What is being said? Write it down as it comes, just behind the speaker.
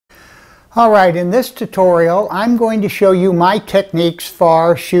Alright, in this tutorial I'm going to show you my techniques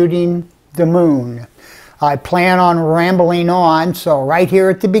for shooting the moon. I plan on rambling on, so right here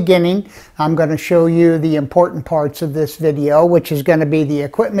at the beginning I'm going to show you the important parts of this video, which is going to be the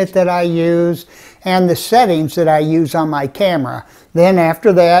equipment that I use and the settings that I use on my camera. Then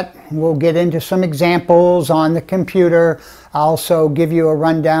after that we'll get into some examples on the computer. I'll also give you a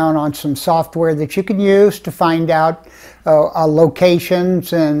rundown on some software that you can use to find out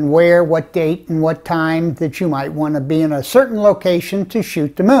locations and where, what date and what time that you might want to be in a certain location to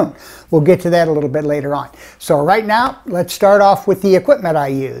shoot the moon. We'll get to that a little bit later on. So right now let's start off with the equipment I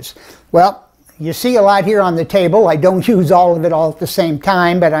use. Well, you see a lot here on the table. I don't use all of it all at the same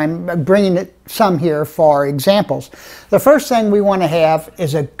time, but I'm bringing some here for examples. The first thing we want to have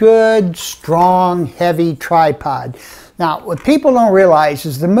is a good, strong, heavy tripod. Now, what people don't realize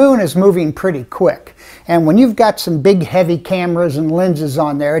is the moon is moving pretty quick. And when you've got some big, heavy cameras and lenses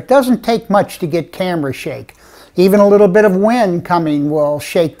on there, it doesn't take much to get camera shake. Even a little bit of wind coming will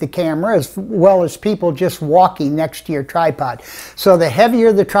shake the camera, as well as people just walking next to your tripod. So the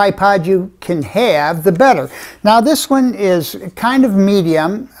heavier the tripod you can have, the better. Now this one is kind of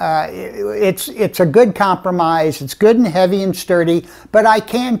medium. It's a good compromise. It's good and heavy and sturdy, but I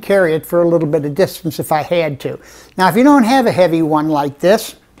can carry it for a little bit of distance if I had to. Now if you don't have a heavy one like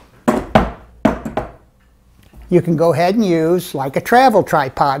this, you can go ahead and use like a travel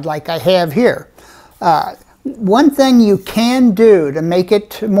tripod like I have here. One thing you can do to make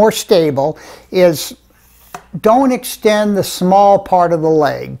it more stable is don't extend the small part of the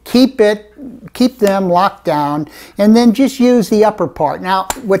leg. Keep them locked down and then just use the upper part. Now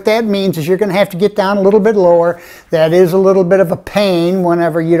what that means is you're going to have to get down a little bit lower. That is a little bit of a pain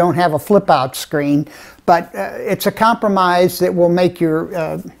whenever you don't have a flip out screen, but it's a compromise that will make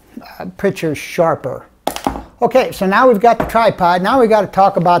your pictures sharper. Okay, so now we've got the tripod. Now we've got to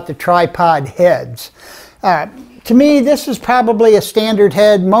talk about the tripod heads. To me, this is probably a standard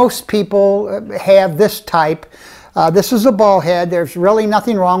head. Most people have this type. This is a ball head. There's really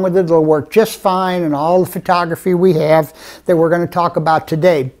nothing wrong with it. It'll work just fine in all the photography we have that we're going to talk about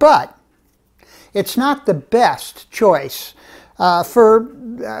today. But it's not the best choice for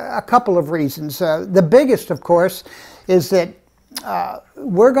a couple of reasons. The biggest, of course, is that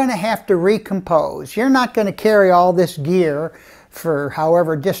we're going to have to recompose. You're not going to carry all this gear for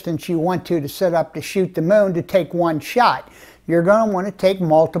however distance you want to set up to shoot the moon to take one shot. You're going to want to take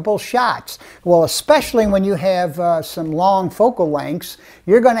multiple shots. Well, especially when you have some long focal lengths,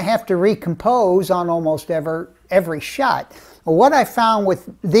 you're going to have to recompose on almost every shot. Well, what I found with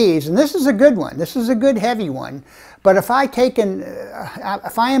these, and this is a good one, this is a good heavy one, but if I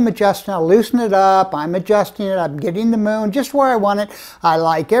am adjusting, I'll loosen it up, I'm adjusting it, I'm getting the moon just where I want it, I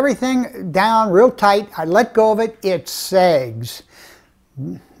like everything down real tight, I let go of it, it sags.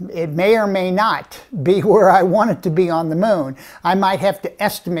 It may or may not be where I want it to be on the moon. I might have to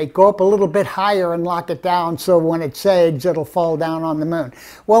estimate, go up a little bit higher and lock it down so when it sags it'll fall down on the moon.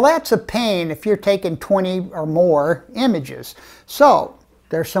 Well, that's a pain if you're taking 20 or more images. So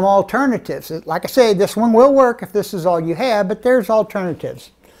there's some alternatives. Like I say, this one will work if this is all you have, but there's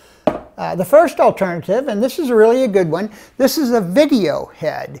alternatives. The first alternative, and this is really a good one, this is a video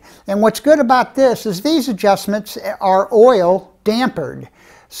head. And what's good about this is these adjustments are oil dampered.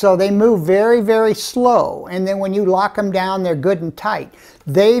 So they move very, very slow. And then when you lock them down, they're good and tight.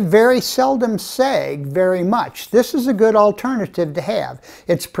 They very seldom sag very much. This is a good alternative to have.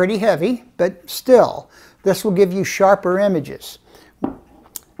 It's pretty heavy, but still, this will give you sharper images.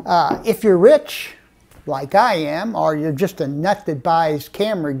 If you're rich, like I am, or you're just a nut that buys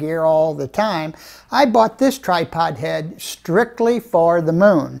camera gear all the time, I bought this tripod head strictly for the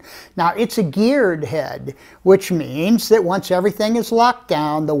moon. Now it's a geared head, which means that once everything is locked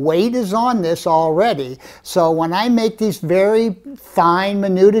down, the weight is on this already. So when I make these very fine,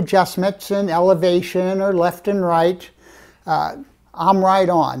 minute adjustments in elevation or left and right, I'm right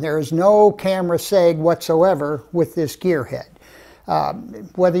on. There is no camera sag whatsoever with this gear head.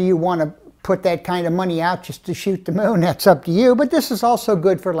 Whether you want to put that kind of money out just to shoot the moon, that's up to you, but this is also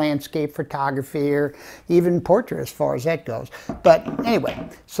good for landscape photography or even portrait as far as that goes. But anyway,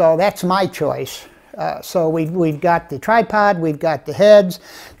 so that's my choice. So we've got the tripod, we've got the heads.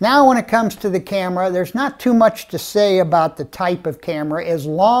 Now when it comes to the camera, there's not too much to say about the type of camera as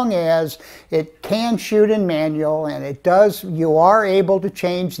long as it can shoot in manual and it does, you are able to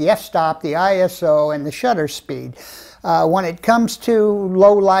change the f-stop, the ISO, and the shutter speed. When it comes to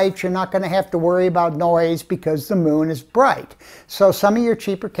low light, you're not going to have to worry about noise because the moon is bright. So some of your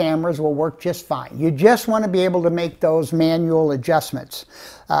cheaper cameras will work just fine. You just want to be able to make those manual adjustments.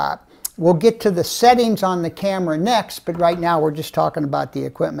 We'll get to the settings on the camera next, but right now we're just talking about the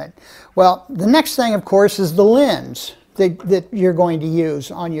equipment. Well, the next thing, of course, is the lens that you're going to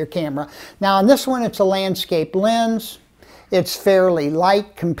use on your camera. Now, on this one, it's a landscape lens. It's fairly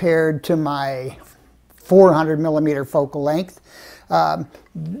light compared to my 400 millimeter focal length.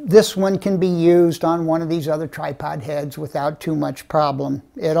 This one can be used on one of these other tripod heads without too much problem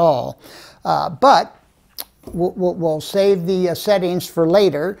at all. But we'll save the settings for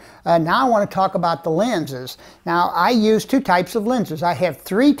later. Now I want to talk about the lenses. Now, I use two types of lenses. I have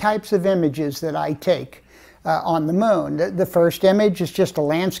three types of images that I take on the moon. The first image is just a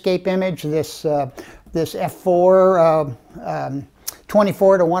landscape image. This f4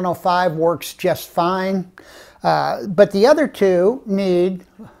 24 to 105 works just fine. But the other two need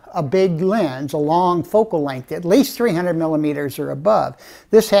a big lens, a long focal length, at least 300 millimeters or above.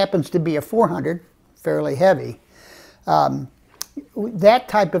 This happens to be a 400, fairly heavy. That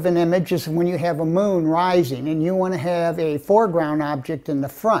type of an image is when you have a moon rising and you want to have a foreground object in the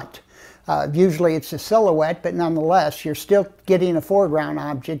front. Usually it's a silhouette, but nonetheless, you're still getting a foreground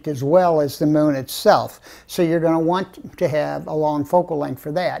object as well as the moon itself. So you're going to want to have a long focal length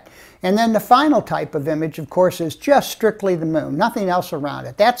for that. And then the final type of image, of course, is just strictly the moon, nothing else around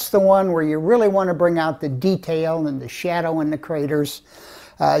it. That's the one where you really want to bring out the detail and the shadow and the craters.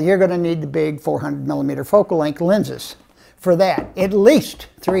 You're going to need the big 400 millimeter focal length lenses for that, at least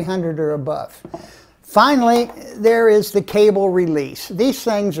 300 or above. Finally, there is the cable release. These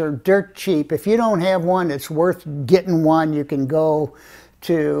things are dirt cheap. If you don't have one, it's worth getting one. You can go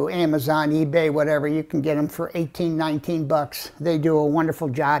to Amazon, eBay, whatever. You can get them for 18, 19 bucks. They do a wonderful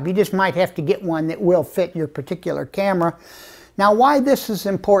job. You just might have to get one that will fit your particular camera. Now, why this is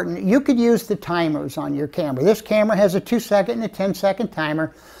important, you could use the timers on your camera. This camera has a 2-second and a 10-second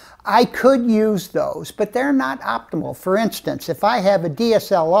timer. I could use those, but they're not optimal. For instance, if I have a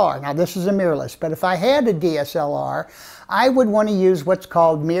DSLR, now this is a mirrorless, but if I had a DSLR, I would want to use what's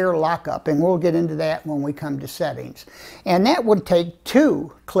called mirror lockup, and we'll get into that when we come to settings. And that would take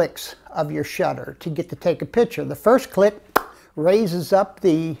 2 clicks of your shutter to get to take a picture. The first click raises up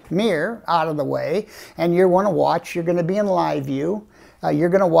the mirror out of the way, and you want to watch. You're going to be in live view. You're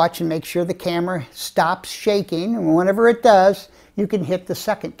going to watch and make sure the camera stops shaking, and whenever it does, you can hit the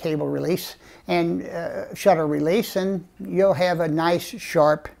second cable release and shutter release, and you'll have a nice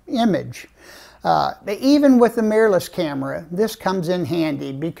sharp image. Even with the mirrorless camera, this comes in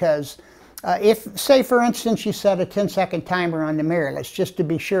handy because if, say for instance, you set a 10-second timer on the mirrorless just to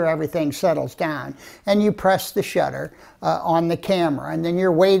be sure everything settles down, and you press the shutter on the camera, and then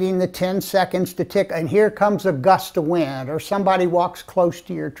you're waiting the 10 seconds to tick, and here comes a gust of wind, or somebody walks close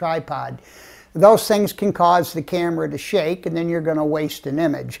to your tripod. Those things can cause the camera to shake, and then you're going to waste an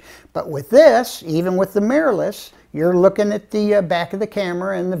image. But with this, even with the mirrorless, you're looking at the back of the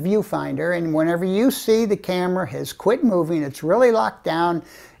camera in the viewfinder, and whenever you see the camera has quit moving, it's really locked down.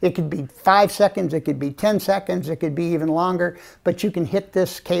 It could be 5 seconds, it could be 10 seconds, it could be even longer, but you can hit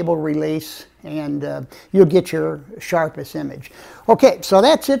this cable release and you'll get your sharpest image. Okay, so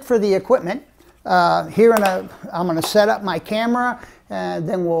that's it for the equipment. I'm going to set up my camera, and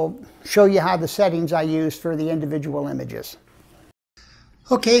then we'll show you how the settings I use for the individual images.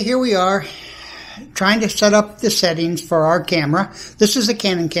 Okay, here we are trying to set up the settings for our camera. This is a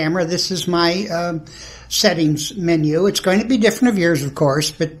Canon camera. This is my settings menu. It's going to be different of yours, of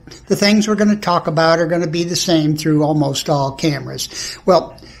course, but the things we're going to talk about are going to be the same through almost all cameras.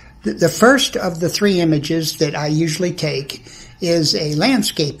 Well, the first of the 3 images that I usually take is a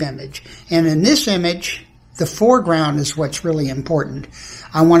landscape image. And in this image, the foreground is what's really important.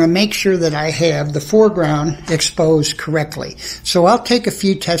 I want to make sure that I have the foreground exposed correctly. So I'll take a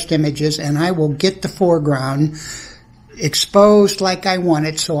few test images and I will get the foreground exposed like I want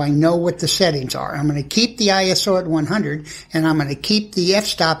it so I know what the settings are. I'm going to keep the ISO at 100 and I'm going to keep the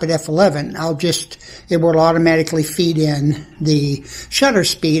f-stop at f11. It will automatically feed in the shutter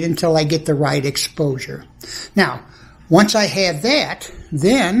speed until I get the right exposure. Now, once I have that,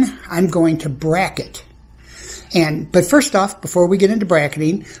 then I'm going to bracket. But first off, before we get into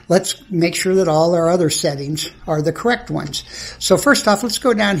bracketing, let's make sure that all our other settings are the correct ones. So first off, let's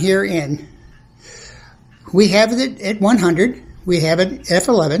go down here and we have it at 100. We have it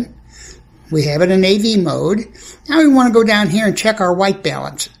f11. We have it in AV mode. Now we want to go down here and check our white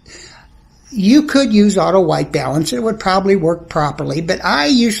balance. You could use auto white balance. It would probably work properly, but I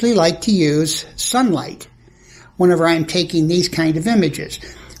usually like to use sunlight whenever I'm taking these kind of images.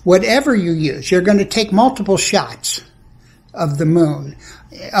 Whatever you use, you're going to take multiple shots of the moon,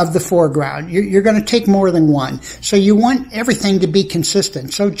 of the foreground. You're going to take more than one. So you want everything to be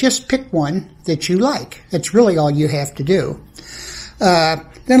consistent. So just pick one that you like. That's really all you have to do.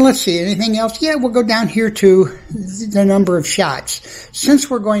 The Then let's see, anything else? Yeah, we'll go down here to the number of shots. Since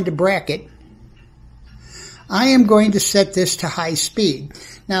we're going to bracket, I am going to set this to high speed.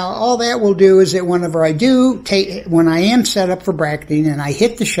 Now, all that will do is that whenever I when I am set up for bracketing and I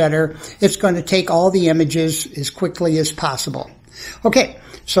hit the shutter, it's going to take all the images as quickly as possible. Okay,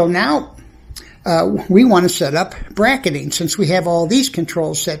 so now we want to set up bracketing since we have all these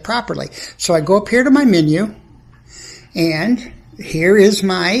controls set properly. So I go up here to my menu, and here is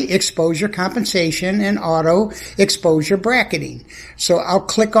my exposure compensation and auto exposure bracketing. So I'll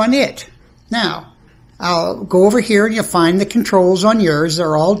click on it. Now, I'll go over here and you'll find the controls on yours.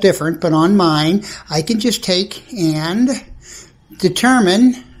 They're all different, but on mine, I can just take and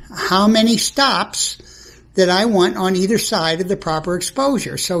determine how many stops that I want on either side of the proper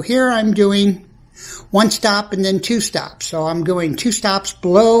exposure. So here I'm doing 1 stop and then 2 stops. So I'm going 2 stops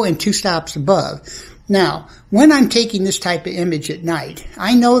below and 2 stops above. Now, when I'm taking this type of image at night,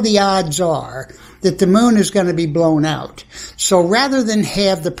 I know the odds are that the moon is going to be blown out. So rather than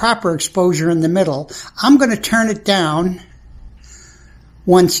have the proper exposure in the middle, I'm going to turn it down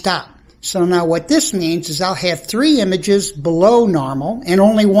 1 stop. So now what this means is I'll have 3 images below normal and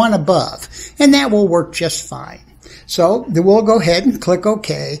only 1 above, and that will work just fine. So we'll go ahead and click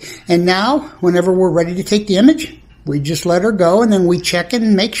OK, and now whenever we're ready to take the image, we just let her go, and then we check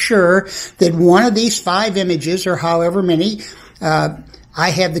and make sure that one of these 5 images, or however many, I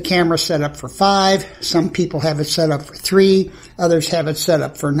have the camera set up for 5. Some people have it set up for 3. Others have it set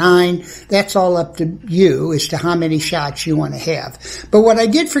up for 9. That's all up to you as to how many shots you want to have. But what I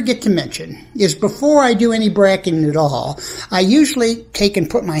did forget to mention is before I do any bracketing at all, I usually take and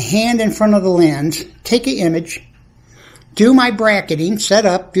put my hand in front of the lens, take an image, do my bracketing, set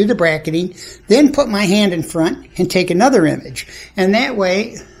up, do the bracketing, then put my hand in front and take another image. And that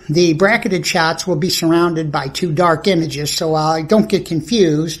way, the bracketed shots will be surrounded by 2 dark images, so I don't get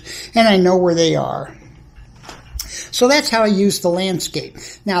confused and I know where they are. So that's how I use the landscape.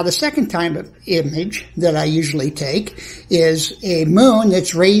 Now, the second type of image that I usually take is a moon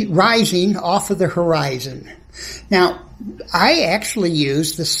that's rising off of the horizon. Now, I actually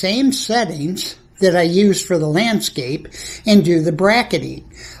use the same settings that I use for the landscape and do the bracketing.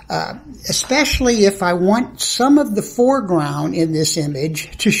 Especially if I want some of the foreground in this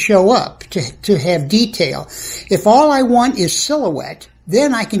image to show up, to have detail. If all I want is silhouette,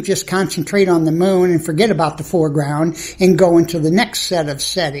 then I can just concentrate on the moon and forget about the foreground and go into the next set of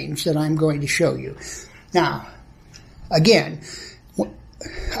settings that I'm going to show you. Now, again,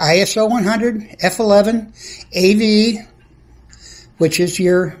 ISO 100, f11, AV, which is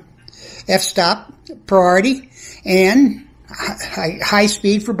your f-stop priority, and high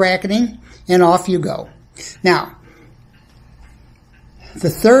speed for bracketing, and off you go. Now, the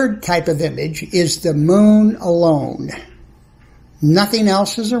third type of image is the moon alone. Nothing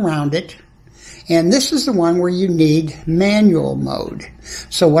else is around it. And this is the one where you need manual mode.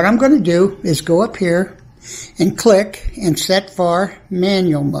 So what I'm going to do is go up here and click and set for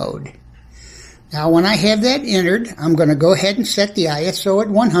manual mode. Now, when I have that entered, I'm going to go ahead and set the ISO at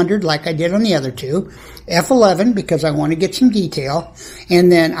 100 like I did on the other two, F11 because I want to get some detail,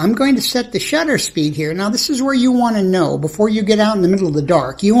 and then I'm going to set the shutter speed here. Now, this is where you want to know, before you get out in the middle of the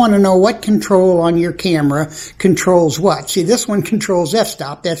dark, you want to know what control on your camera controls what. See, this one controls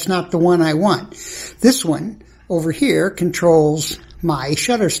f-stop. That's not the one I want. This one over here controls my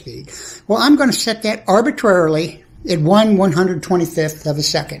shutter speed. Well, I'm going to set that arbitrarily at 1/125th of a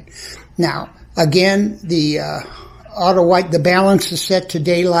second. Now, again, the auto white, the balance is set to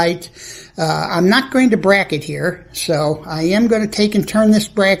daylight. I'm not going to bracket here, so I am going to take and turn this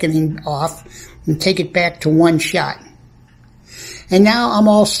bracketing off and take it back to 1 shot. And now I'm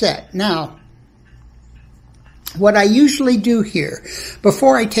all set. Now, what I usually do here,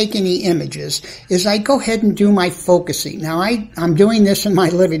 before I take any images, is I go ahead and do my focusing. Now, I'm doing this in my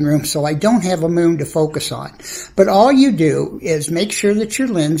living room, so I don't have a moon to focus on. But all you do is make sure that your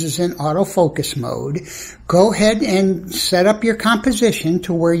lens is in autofocus mode. Go ahead and set up your composition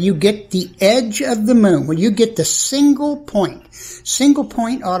to where you get the edge of the moon, where you get the single point. Single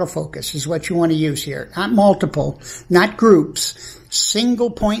point autofocus is what you want to use here. Not multiple, not groups.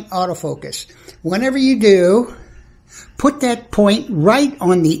 Single point autofocus. Whenever you do, put that point right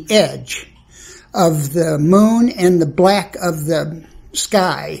on the edge of the moon and the black of the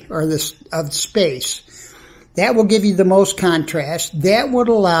sky or of space. That will give you the most contrast. That would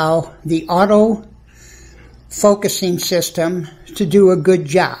allow the auto focusing system to do a good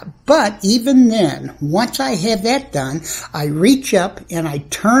job. But even then, once I have that done, I reach up and I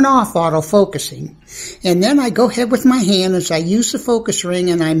turn off autofocusing, and then I go ahead with my hand as I use the focus ring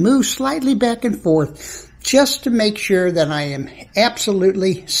and I move slightly back and forth. just to make sure that I am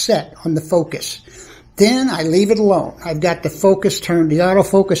absolutely set on the focus. Then I leave it alone. I've got the focus turned, the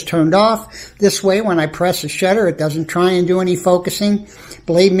autofocus turned off. This way, when I press the shutter, it doesn't try and do any focusing.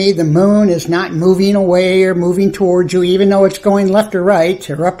 Believe me, the moon is not moving away or moving towards you, even though it's going left or right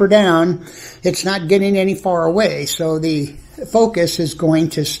or up or down. It's not getting any far away, so the focus is going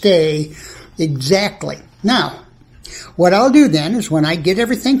to stay exactly. Now, what I'll do then is when I get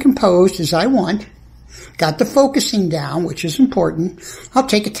everything composed as I want, got the focusing down, which is important, I'll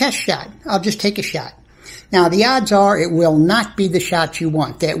take a test shot. I'll just take a shot. Now, the odds are it will not be the shot you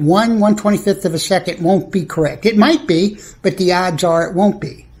want. That 1/125th of a second won't be correct. It might be, but the odds are it won't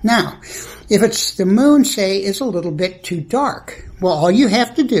be. Now, if it's the moon, say, is a little bit too dark, well, all you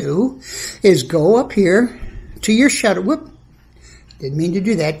have to do is go up here to your shutter. Whoop, didn't mean to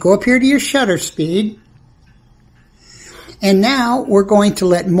do that. Go up here to your shutter speed. And now we're going to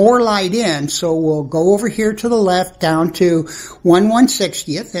let more light in, so we'll go over here to the left down to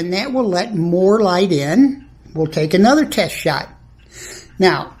 1/160th, and that will let more light in. We'll take another test shot.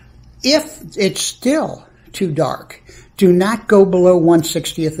 Now, if it's still too dark, do not go below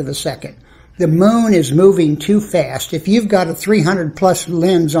 1/60th of a second. The moon is moving too fast. If you've got a 300 plus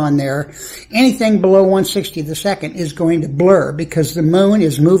lens on there, anything below 1/60th of a second is going to blur because the moon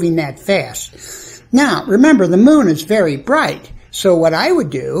is moving that fast. Now, remember, the moon is very bright, so what I would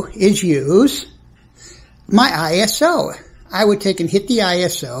do is use my ISO. I would take and hit the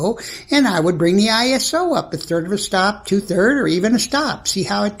ISO, and I would bring the ISO up a third of a stop, 2/3, or even a stop. See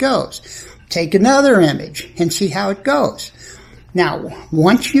how it goes. Take another image and see how it goes. Now,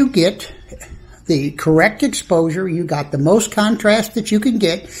 once you get the correct exposure, you got the most contrast that you can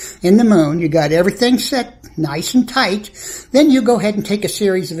get in the moon, you got everything set nice and tight, then you go ahead and take a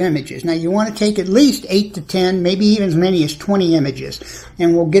series of images. Now you want to take at least 8 to 10, maybe even as many as 20 images.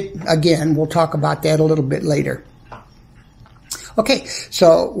 And we'll talk about that a little bit later. Okay,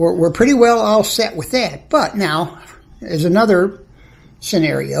 so we're pretty well all set with that. But now, as another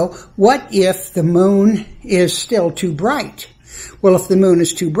scenario, what if the moon is still too bright? Well, if the moon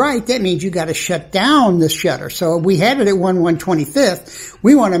is too bright, that means you got to shut down the shutter. So we had it at 1/125th.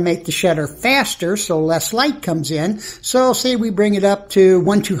 We want to make the shutter faster so less light comes in. So say we bring it up to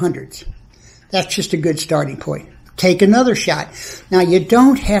 1/200th. That's just a good starting point. Take another shot. Now, you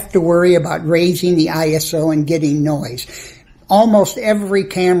don't have to worry about raising the ISO and getting noise. Almost every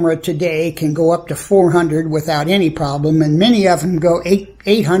camera today can go up to 400 without any problem, and many of them go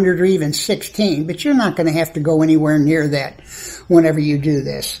 800 or even 16, but you're not going to have to go anywhere near that whenever you do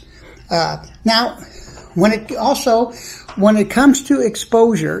this. Now, when it comes to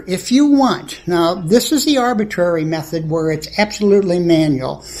exposure, if you want, now this is the arbitrary method where it's absolutely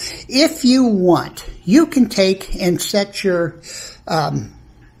manual. If you want, you can take and set your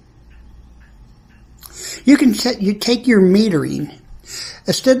you take your metering.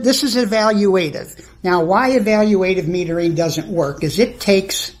 This is evaluative. Now, why evaluative metering doesn't work is it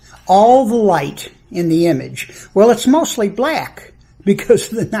takes all the light in the image. Well, it's mostly black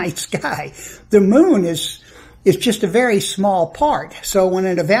because of the night sky. The moon is just a very small part. So when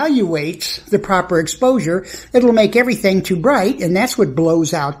it evaluates the proper exposure, it'll make everything too bright, and that's what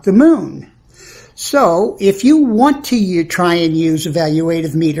blows out the moon. So, if you want to try and use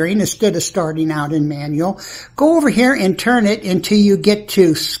evaluative metering instead of starting out in manual, go over here and turn it until you get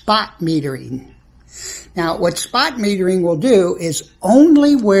to spot metering. Now, what spot metering will do is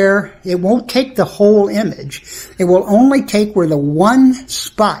only where it won't take the whole image. It will only take where the one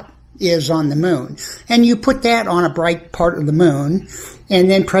spot is on the moon. And you put that on a bright part of the moon and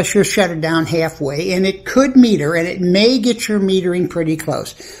then press your shutter down halfway, and it could meter, and it may get your metering pretty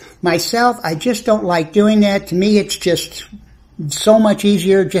close. Myself, I just don't like doing that. To me, it's just so much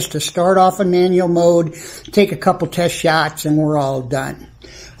easier just to start off in manual mode, take a couple test shots, and we're all done.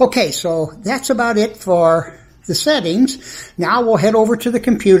 Okay, so that's about it for the settings. Now we'll head over to the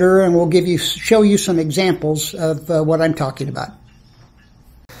computer and we'll show you some examples of what I'm talking about.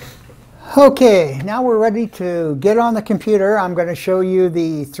 Okay, now we're ready to get on the computer. I'm going to show you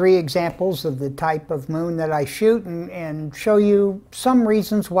the 3 examples of the type of moon that I shoot and show you some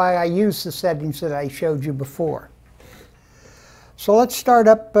reasons why I use the settings that I showed you before. So let's start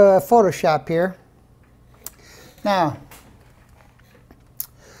up Photoshop here. Now,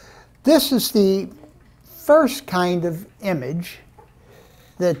 this is the first kind of image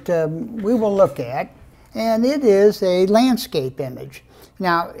that we will look at, and it is a landscape image.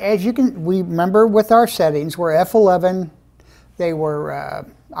 Now, as we remember with our settings, we're F11, they were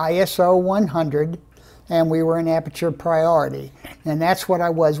ISO 100, and we were in aperture priority. And that's what I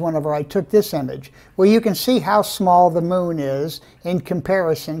was whenever I took this image. Well, you can see how small the moon is in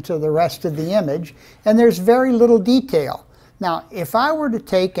comparison to the rest of the image, and there's very little detail. Now, if I were to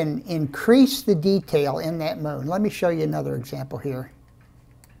take and increase the detail in that moon, let me show you another example here.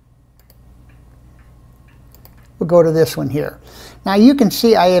 We'll go to this one here. Now you can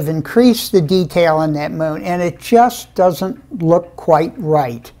see I have increased the detail in that moon, and it just doesn't look quite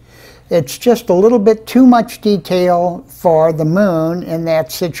right. It's just a little bit too much detail for the moon in that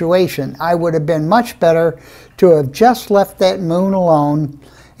situation. I would have been much better to have just left that moon alone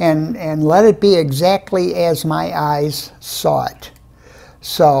and let it be exactly as my eyes saw it.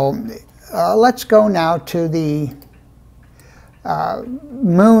 So let's go now to the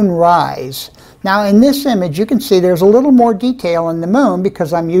moon rise. Now in this image you can see there's a little more detail in the moon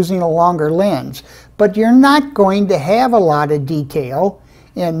because I'm using a longer lens, but you're not going to have a lot of detail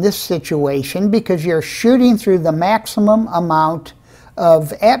in this situation because you're shooting through the maximum amount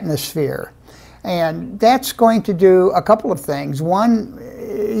of atmosphere, and that's going to do a couple of things. One,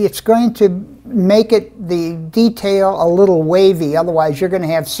 it's going to make the detail a little wavy. Otherwise you're going to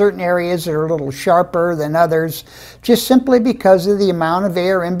have certain areas that are a little sharper than others, just simply because of the amount of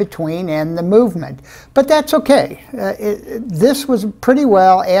air in between and the movement. But that's okay. This was pretty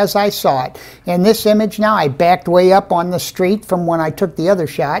well as I saw it. In this image now, I backed way up on the street from when I took the other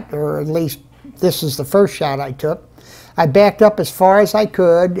shot, or at least this is the first shot I took. I backed up as far as I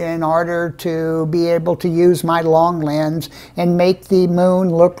could in order to be able to use my long lens and make the moon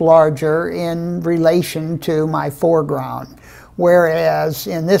look larger in relation to my foreground. Whereas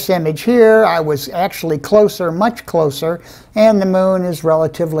in this image here, I was actually closer, much closer, and the moon is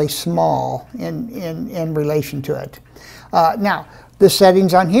relatively small in relation to it. Now, the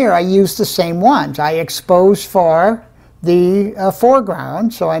settings on here, I used the same ones. I exposed for the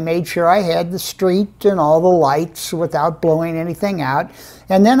foreground, so I made sure I had the street and all the lights without blowing anything out.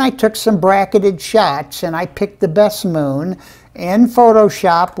 And then I took some bracketed shots and I picked the best moon in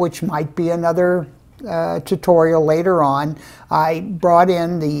Photoshop, which might be another tutorial later on. I brought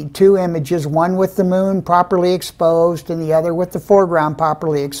in the two images, one with the moon properly exposed and the other with the foreground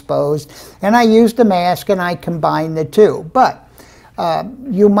properly exposed, and I used a mask and I combined the two. But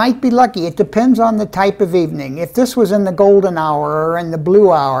you might be lucky. It depends on the type of evening. If this was in the golden hour or in the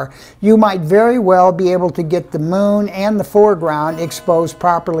blue hour, you might very well be able to get the moon and the foreground exposed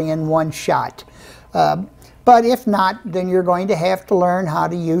properly in one shot. But if not, then you're going to have to learn how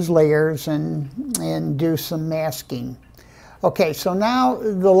to use layers and do some masking. Okay, so now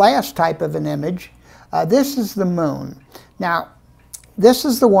the last type of an image. This is the moon. Now, this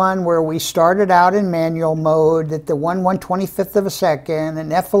is the one where we started out in manual mode at the 1/125th of a second,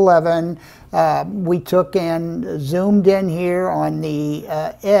 and f11 we took and zoomed in here on the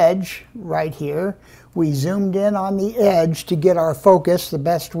edge right here. We zoomed in on the edge to get our focus the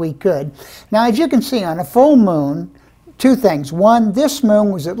best we could. Now, as you can see on a full moon, two things. One, this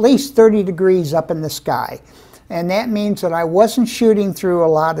moon was at least 30 degrees up in the sky. And that means that I wasn't shooting through a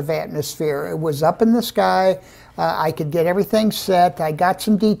lot of atmosphere. It was up in the sky. I could get everything set. I got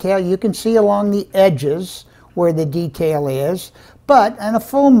some detail. You can see along the edges where the detail is. But on a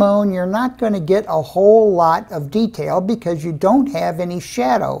full moon, you're not going to get a whole lot of detail because you don't have any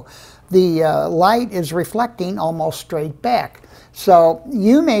shadow. The light is reflecting almost straight back. So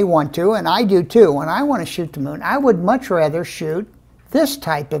you may want to, and I do too, when I want to shoot the moon, I would much rather shoot this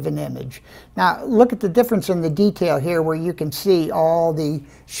type of an image. Now look at the difference in the detail here where you can see all the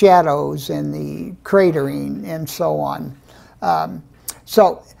shadows and the cratering and so on.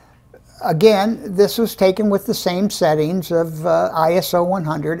 So again, this was taken with the same settings of ISO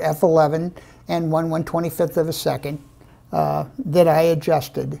 100, f11, and 1/125th of a second that I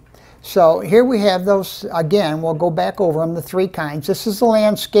adjusted. So here we have those, again, we'll go back over them, the three kinds. This is the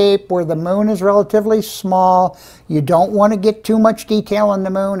landscape where the moon is relatively small. You don't want to get too much detail on the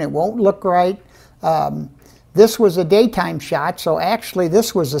moon. It won't look right. This was a daytime shot, so actually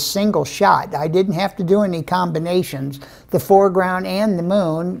this was a single shot. I didn't have to do any combinations. The foreground and the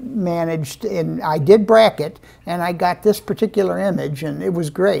moon managed, and I did bracket, and I got this particular image, and it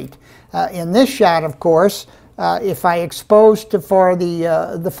was great. In this shot, of course, if I exposed for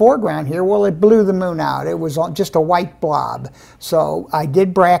the foreground here, well, it blew the moon out. It was just a white blob. So I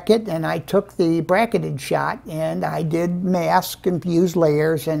did bracket, and I took the bracketed shot, and I did mask and use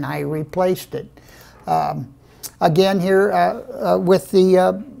layers, and I replaced it. Again here with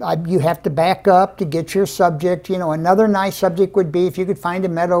the, you have to back up to get your subject. You know, another nice subject would be if you could find a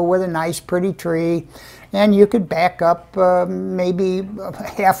meadow with a nice pretty tree, and you could back up maybe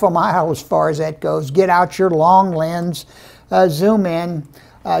half a mile as far as that goes. Get out your long lens, zoom in.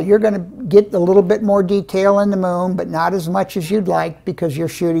 You're going to get a little bit more detail in the moon, but not as much as you'd like because you're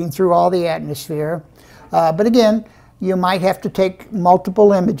shooting through all the atmosphere. But again, you might have to take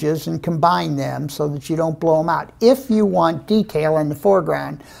multiple images and combine them so that you don't blow them out. If you want detail in the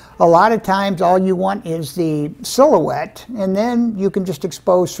foreground, a lot of times all you want is the silhouette, and then you can just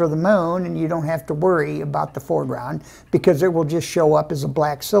expose for the moon and you don't have to worry about the foreground because it will just show up as a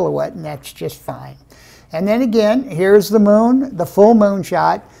black silhouette, and that's just fine. And then again, here's the moon, the full moon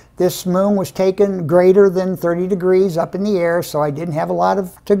shot. This moon was taken greater than 30 degrees up in the air, so I didn't have a lot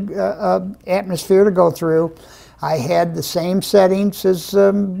of atmosphere to go through. I had the same settings as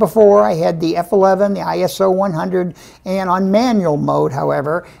before. I had the f11, the ISO 100, and on manual mode,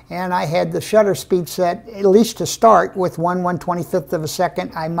 however, and I had the shutter speed set, at least to start, with 1/125th of a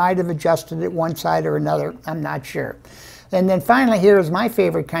second. I might have adjusted it one side or another, I'm not sure. And then finally, here is my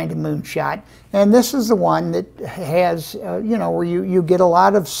favorite kind of moon shot, and this is the one that has, you know, where you get a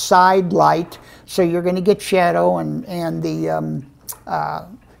lot of side light, so you're going to get shadow and the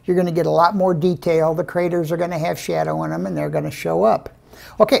you're going to get a lot more detail. The craters are going to have shadow in them, and they're going to show up.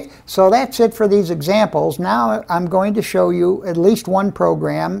 Okay, so that's it for these examples. Now I'm going to show you at least one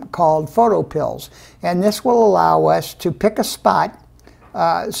program called PhotoPills, and this will allow us to pick a spot,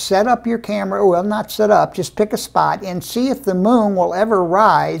 set up your camera, well, not set up, just pick a spot and see if the moon will ever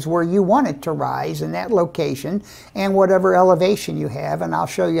rise where you want it to rise in that location and whatever elevation you have, and I'll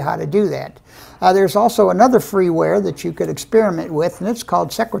show you how to do that. There's also another freeware that you could experiment with, and it's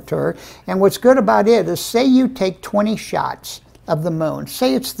called Sequitur, and what's good about it is, say you take 20 shots of the moon,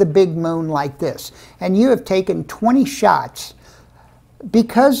 say it's the big moon like this, and you have taken 20 shots.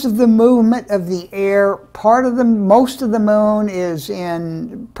 Because of the movement of the air, most of the moon is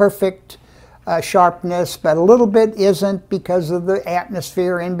in perfect sharpness, but a little bit isn't because of the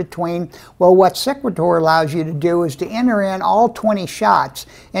atmosphere in between. Well, what Sequitur allows you to do is to enter in all 20 shots,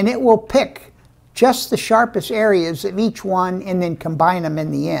 and it will pick just the sharpest areas of each one and then combine them in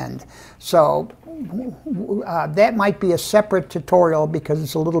the end. So that might be a separate tutorial because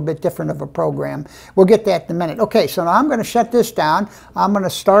it's a little bit different of a program. We'll get that in a minute. Okay, so now I'm going to shut this down. I'm going to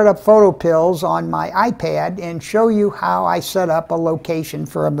start up PhotoPills on my iPad and show you how I set up a location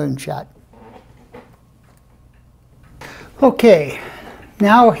for a moonshot. Okay,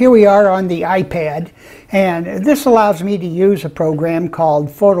 now here we are on the iPad, and this allows me to use a program called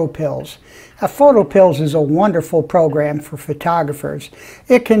PhotoPills. PhotoPills is a wonderful program for photographers.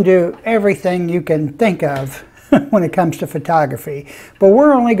 It can do everything you can think of when it comes to photography, but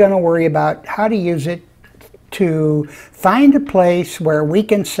we're only going to worry about how to use it to find a place where we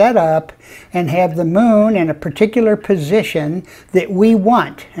can set up and have the moon in a particular position that we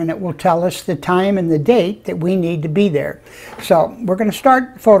want, and it will tell us the time and the date that we need to be there. So we're going to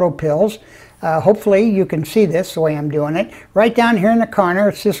start PhotoPills. Hopefully you can see this the way I'm doing it. Right down here in the corner,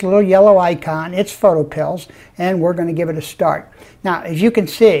 it's this little yellow icon. It's PhotoPills, and we're going to give it a start. Now, as you can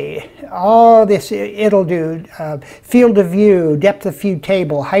see, all this it'll do, field of view, depth of field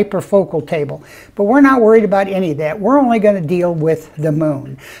table, hyperfocal table. But we're not worried about any of that. We're only going to deal with the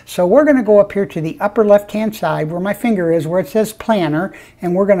moon. So we're going to go up here to the upper left-hand side where my finger is, where it says Planner,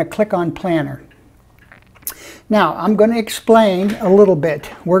 and we're going to click on Planner. Now, I'm going to explain a little bit.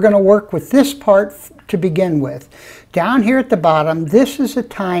 We're going to work with this part to begin with. Down here at the bottom, this is a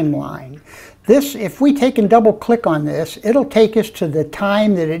timeline. This, if we take and double click on this, it'll take us to the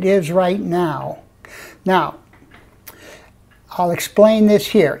time that it is right now. Now, I'll explain this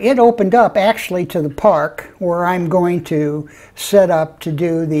here. It opened up actually to the park where I'm going to set up to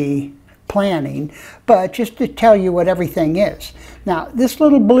do the planning, but just to tell you what everything is. Now, this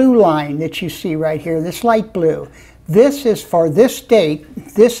little blue line that you see right here, this light blue, this is for this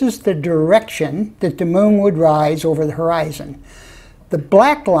date. This is the direction that the moon would rise over the horizon. The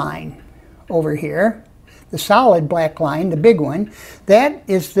black line over here, the solid black line, the big one, that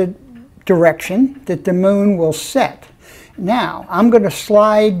is the direction that the moon will set. Now, I'm going to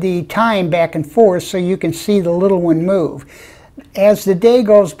slide the time back and forth so you can see the little one move. As the day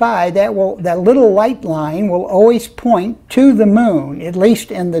goes by, that little light line will always point to the moon, at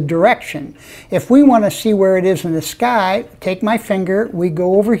least in the direction. If we want to see where it is in the sky, take my finger, we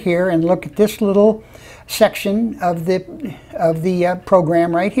go over here and look at this little section of the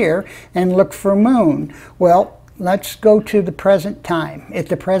program right here and look for moon. Well, let's go to the present time. At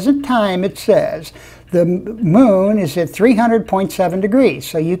the present time, it says the moon is at 300.7 degrees.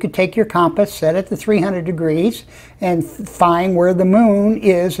 So you could take your compass, set it to 300 degrees, and find where the moon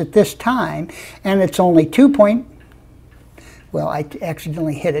is at this time. And it's only well, I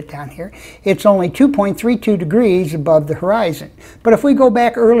accidentally hit it down here. It's only 2.32 degrees above the horizon. But if we go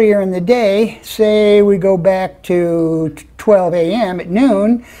back earlier in the day, say we go back to 12 a.m. at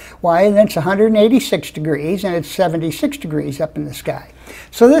noon, why then it's 186 degrees and it's 76 degrees up in the sky.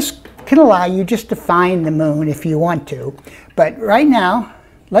 So this can allow you just to find the moon if you want to. But right now,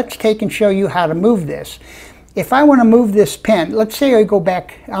 let's take and show you how to move this. If I want to move this pin, let's say I go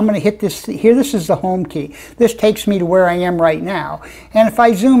back, I'm going to hit this here, this is the home key. This takes me to where I am right now. And if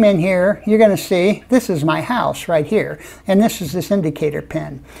I zoom in here, you're going to see this is my house right here. And this is this indicator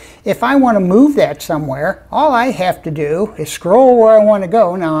pin. If I want to move that somewhere, all I have to do is scroll where I want to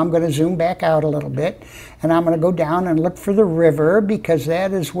go. Now I'm going to zoom back out a little bit. And I'm going to go down and look for the river, because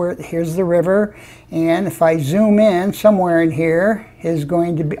that is where, here's the river. And if I zoom in, somewhere in here is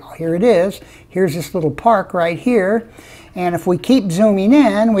going to be, here it is. Here's this little park right here. And if we keep zooming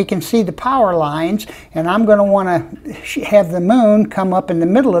in, we can see the power lines. And I'm going to want to have the moon come up in the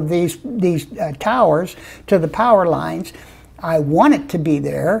middle of these towers to the power lines. I want it to be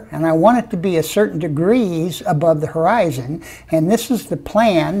there, and I want it to be a certain degrees above the horizon, and this is the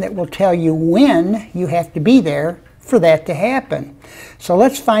plan that will tell you when you have to be there for that to happen. So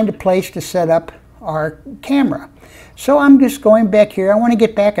let's find a place to set up our camera. So I'm just going back here. I want to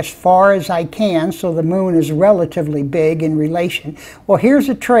get back as far as I can so the moon is relatively big in relation. Well, here's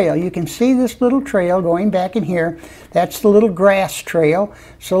a trail. You can see this little trail going back in here. That's the little grass trail.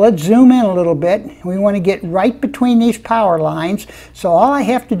 So let's zoom in a little bit. We want to get right between these power lines. So all I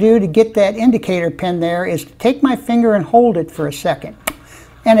have to do to get that indicator pin there is to take my finger and hold it for a second.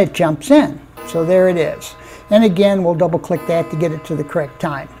 And it jumps in. So there it is. And again, we'll double click that to get it to the correct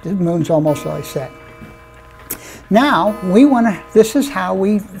time. The moon's almost always set. Now, we want to, this is how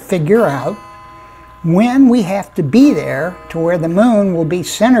we figure out when we have to be there to where the moon will be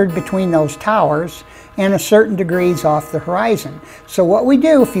centered between those towers and a certain degrees off the horizon. So what we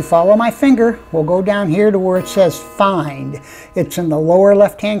do, if you follow my finger, we'll go down here to where it says Find. It's in the lower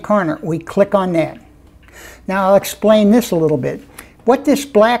left-hand corner. We click on that. Now, I'll explain this a little bit. What this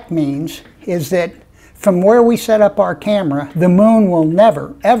black means is that from where we set up our camera, the moon will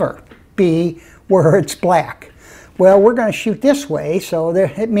never, ever be where it's black. Well, we're going to shoot this way, so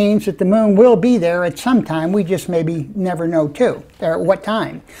it means that the moon will be there at some time. We just maybe never know or what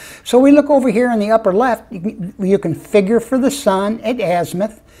time. So we look over here in the upper left. You can figure for the sun at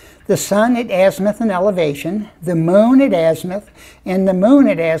azimuth, the sun at azimuth and elevation, the moon at azimuth, and the moon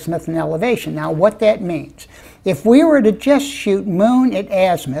at azimuth and elevation. Now, what that means, if we were to just shoot moon at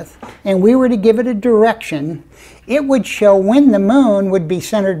azimuth and we were to give it a direction, it would show when the moon would be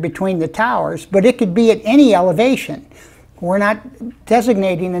centered between the towers, but it could be at any elevation. We're not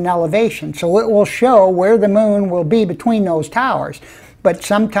designating an elevation, so it will show where the moon will be between those towers. But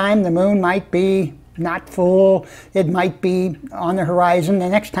sometime the moon might be not full, it might be on the horizon, the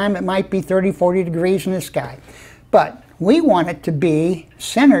next time it might be 30, 40 degrees in the sky. But we want it to be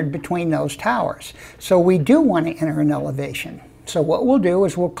centered between those towers. So we do want to enter an elevation. So what we'll do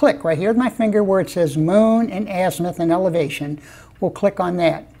is we'll click right here with my finger where it says moon and azimuth and elevation. We'll click on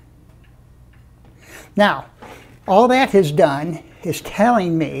that. Now, all that has done is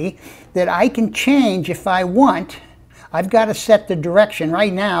telling me that I can change if I want. I've got to set the direction.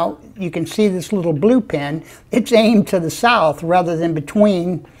 Right now, you can see this little blue pin. It's aimed to the south rather than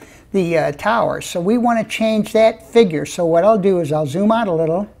between the towers. So we want to change that figure. So what I'll do is I'll zoom out a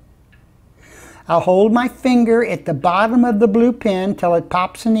little. I'll hold my finger at the bottom of the blue pin till it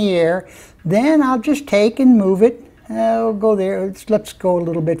pops in the air. Then I'll just take and move it. I'll go there. Let's go a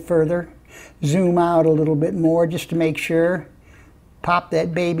little bit further. Zoom out a little bit more just to make sure. Pop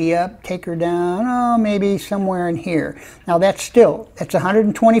that baby up, take her down, oh, maybe somewhere in here. Now that's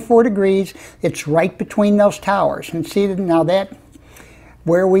 124 degrees. It's right between those towers. And see, now that,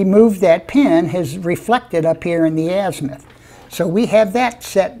 where we moved that pin has reflected up here in the azimuth. So we have that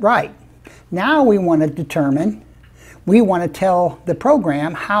set right. Now we want to determine, we want to tell the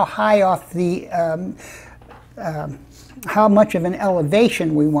program how high off the, how much of an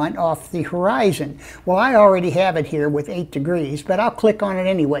elevation we want off the horizon. Well, I already have it here with 8 degrees, but I'll click on it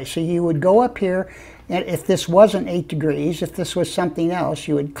anyway. So you would go up here, and if this wasn't 8 degrees, if this was something else,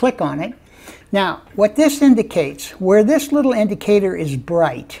 you would click on it. Now, what this indicates, where this little indicator is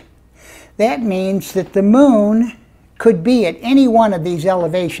bright, that means that the moon could be at any one of these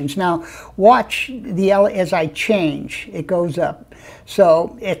elevations. Now, watch as I change, it goes up.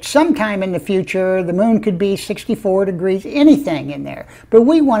 So at some time in the future, the moon could be 64 degrees, anything in there. But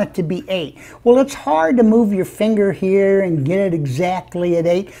we want it to be 8. Well, it's hard to move your finger here and get it exactly at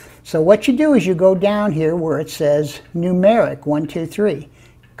 8. So what you do is you go down here where it says numeric, 1, 2, 3.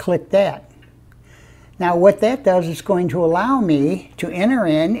 Click that. Now what that does is going to allow me to enter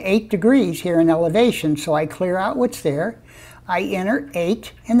in 8 degrees here in elevation. So I clear out what's there, I enter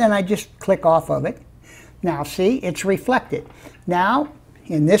 8, and then I just click off of it. Now see, it's reflected. Now,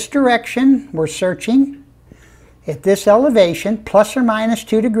 in this direction, we're searching at this elevation, plus or minus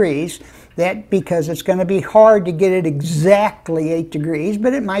 2 degrees. That because it's going to be hard to get it exactly 8 degrees,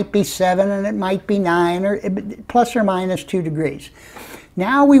 but it might be 7 and it might be 9, or plus or minus 2 degrees.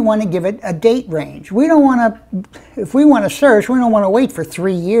 Now we want to give it a date range. We don't want to, if we want to search, we don't want to wait for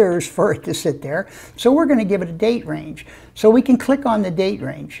 3 years for it to sit there. So we're going to give it a date range. So we can click on the date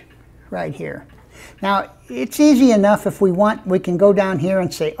range right here. Now, it's easy enough. If we want, we can go down here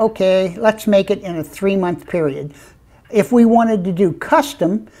and say, okay, let's make it in a 3-month period. If we wanted to do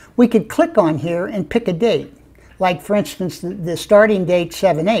custom, we could click on here and pick a date. Like, for instance, the starting date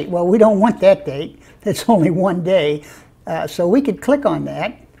 7/8. Well, we don't want that date. It's only 1 day. So we could click on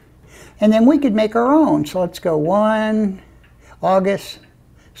that, and then we could make our own. So let's go 1 August,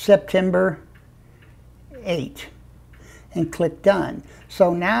 September 8, and click done.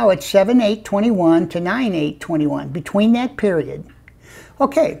 So now it's 7/8/21 to 9/8/21, between that period.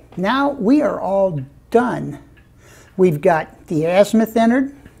 Okay, now we are all done. We've got the azimuth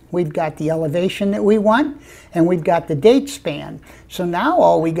entered, we've got the elevation that we want, and we've got the date span. So now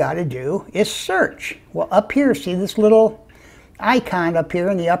all we got to do is search. Well, up here, see this little icon up here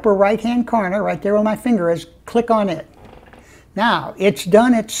in the upper right-hand corner, right there where my finger is, click on it. Now, it's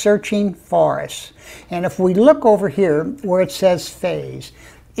done its searching for us. And if we look over here where it says phase,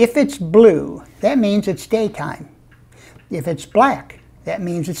 if it's blue, that means it's daytime. If it's black, that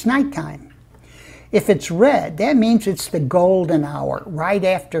means it's nighttime. If it's red, that means it's the golden hour, right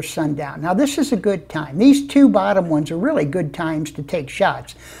after sundown. Now, this is a good time. These 2 bottom ones are really good times to take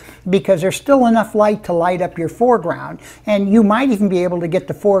shots because there's still enough light to light up your foreground, and you might even be able to get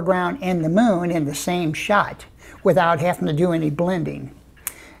the foreground and the moon in the same shot without having to do any blending.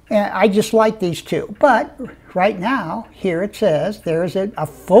 And I just like these 2. But right now, here it says there's a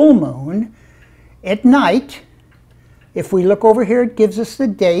full moon at night. If we look over here, it gives us the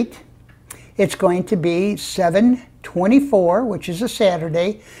date. It's going to be 7/24, which is a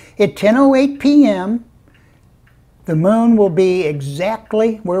Saturday. At 10:08 p.m., the moon will be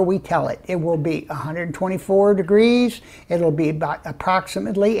exactly where we tell it. It will be 124 degrees. It'll be about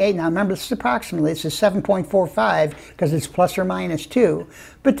approximately 8. Now remember, this is approximately. This is 7.45 because it's plus or minus 2.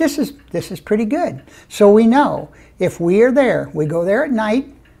 But this is pretty good. So we know if we are there, we go there at night,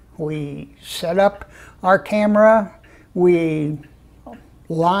 we set up our camera, we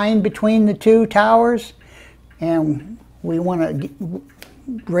line between the 2 towers, and we want to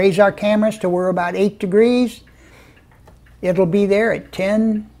raise our cameras to where about 8 degrees. It'll be there at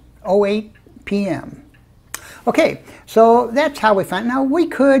 10:08 p.m. Okay, so that's how we found. Now we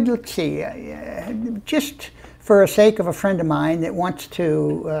could, let's see, just for the sake of a friend of mine that wants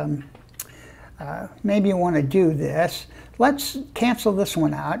to, maybe want to do this, let's cancel this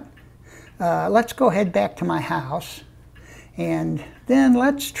one out. Let's go head back to my house. And then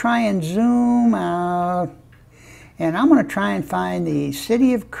let's try and zoom out. And I'm going to try and find the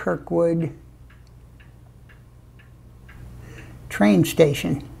City of Kirkwood train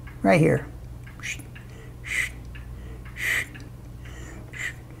station right here.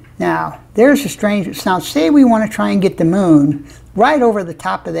 Now, there's a strange, now say we want to try and get the moon right over the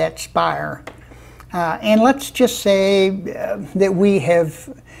top of that spire. And let's just say that we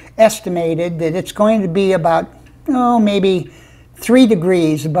have estimated that it's going to be about, maybe 3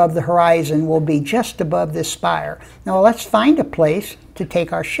 degrees above the horizon will be just above this spire. Now let's find a place to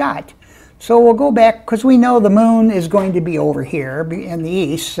take our shot. So we'll go back, because we know the moon is going to be over here in the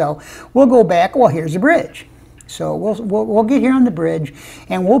east, so we'll go back. Well, here's the bridge. So we'll get here on the bridge,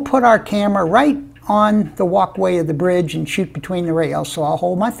 and we'll put our camera right on the walkway of the bridge and shoot between the rails. So I'll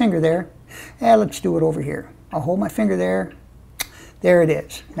hold my finger there. Let's do it over here. I'll hold my finger there. There it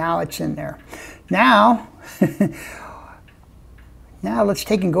is. Now it's in there. Now, now let's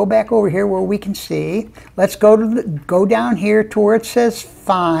take and go back over here where we can see. Let's go down here to where it says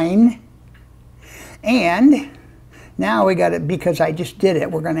fine. And now we got it, because I just did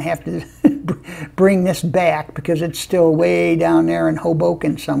it, we're going to have to bring this back because it's still way down there in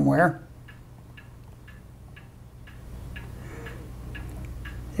Hoboken somewhere.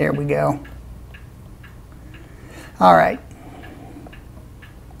 There we go. All right.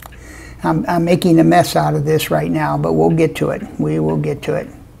 I'm making a mess out of this right now, but we'll get to it. We will get to it.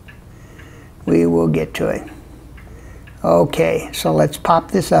 We will get to it. Okay, so let's pop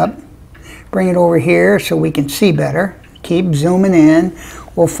this up. Bring it over here so we can see better. Keep zooming in.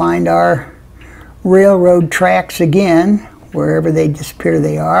 We'll find our railroad tracks again. Wherever they disappear,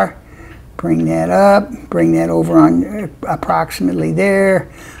 they are. Bring that up. Bring that over on approximately there.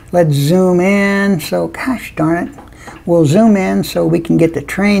 Let's zoom in. So, gosh darn it. We'll zoom in so we can get the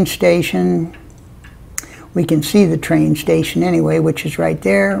train station. we can see the train station anyway, which is right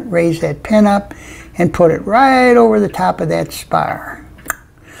there. Raise that pin up and put it right over the top of that spire.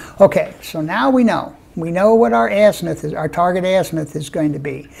 Okay, so now we know. We know what our azimuth is, our target azimuth is going to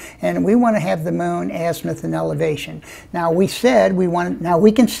be. And we want to have the moon azimuth and elevation. Now we said we want, now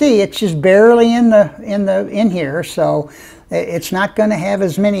we can see it's just barely in here, so it's not going to have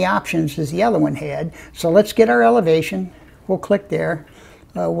as many options as the other one had. So let's get our elevation. We'll click there.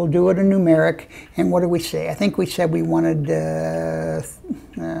 We'll do it a numeric. And what do we say? I think we said we wanted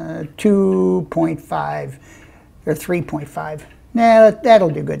 2.5 or 3.5. Nah, that'll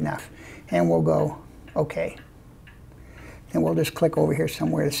do good enough. And we'll go OK. And we'll just click over here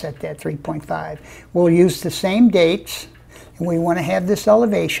somewhere to set that 3.5. We'll use the same dates. And we want to have this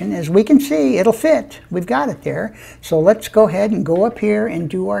elevation. As we can see, it'll fit. We've got it there. So let's go ahead and go up here and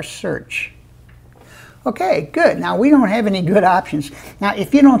do our search. Okay, good. Now we don't have any good options. Now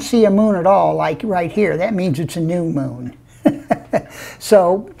if you don't see a moon at all, like right here, that means it's a new moon.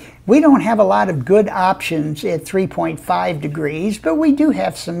 So we don't have a lot of good options at 3.5 degrees, but we do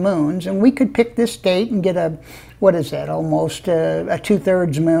have some moons, and we could pick this date and get a, what is that, almost a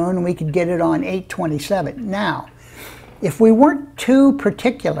 2/3 moon, and we could get it on 8/27. Now, if we weren't too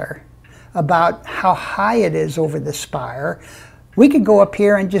particular about how high it is over the spire, we could go up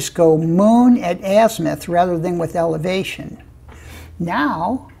here and just go moon at azimuth rather than with elevation.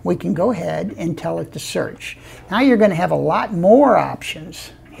 Now we can go ahead and tell it to search. Now you're going to have a lot more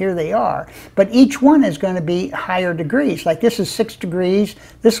options. Here they are. But each one is going to be higher degrees. Like this is 6 degrees.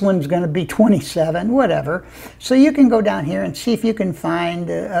 This one's going to be 27, whatever. So you can go down here and see if you can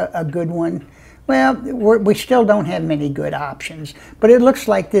find a good one. Well, we still don't have many good options. But it looks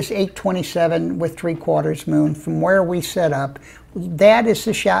like this 8/27 with 3/4 moon from where we set up. That is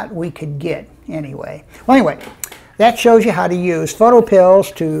the shot we could get anyway. Well, anyway. That shows you how to use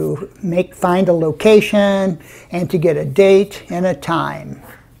PhotoPills to find a location and to get a date and a time.